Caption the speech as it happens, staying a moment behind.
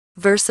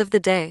Verse of the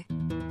day,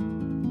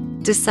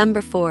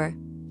 December 4,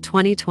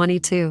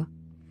 2022.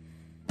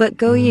 But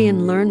go ye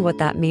and learn what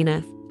that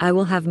meaneth. I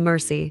will have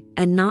mercy,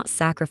 and not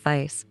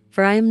sacrifice.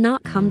 For I am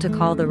not come to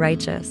call the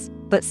righteous,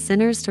 but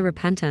sinners to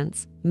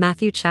repentance.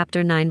 Matthew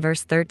chapter 9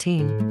 verse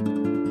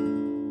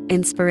 13.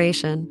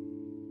 Inspiration.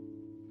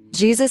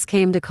 Jesus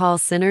came to call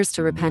sinners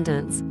to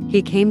repentance.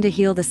 He came to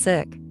heal the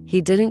sick.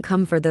 He didn't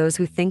come for those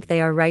who think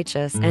they are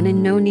righteous and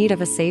in no need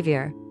of a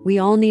savior. We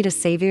all need a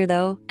savior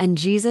though, and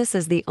Jesus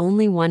is the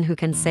only one who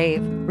can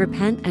save.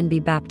 Repent and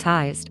be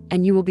baptized,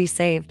 and you will be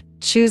saved.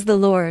 Choose the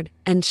Lord,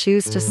 and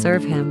choose to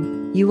serve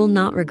Him. You will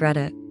not regret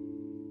it.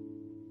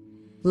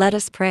 Let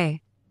us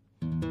pray.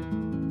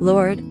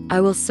 Lord,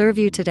 I will serve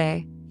you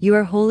today. You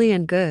are holy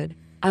and good.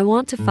 I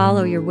want to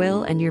follow your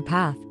will and your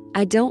path.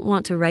 I don't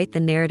want to write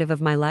the narrative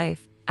of my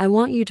life. I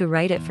want you to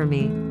write it for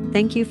me.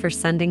 Thank you for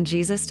sending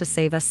Jesus to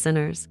save us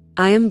sinners.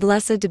 I am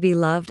blessed to be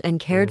loved and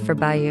cared for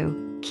by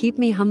you. Keep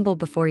me humble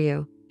before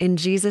you. In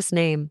Jesus'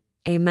 name,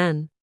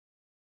 amen.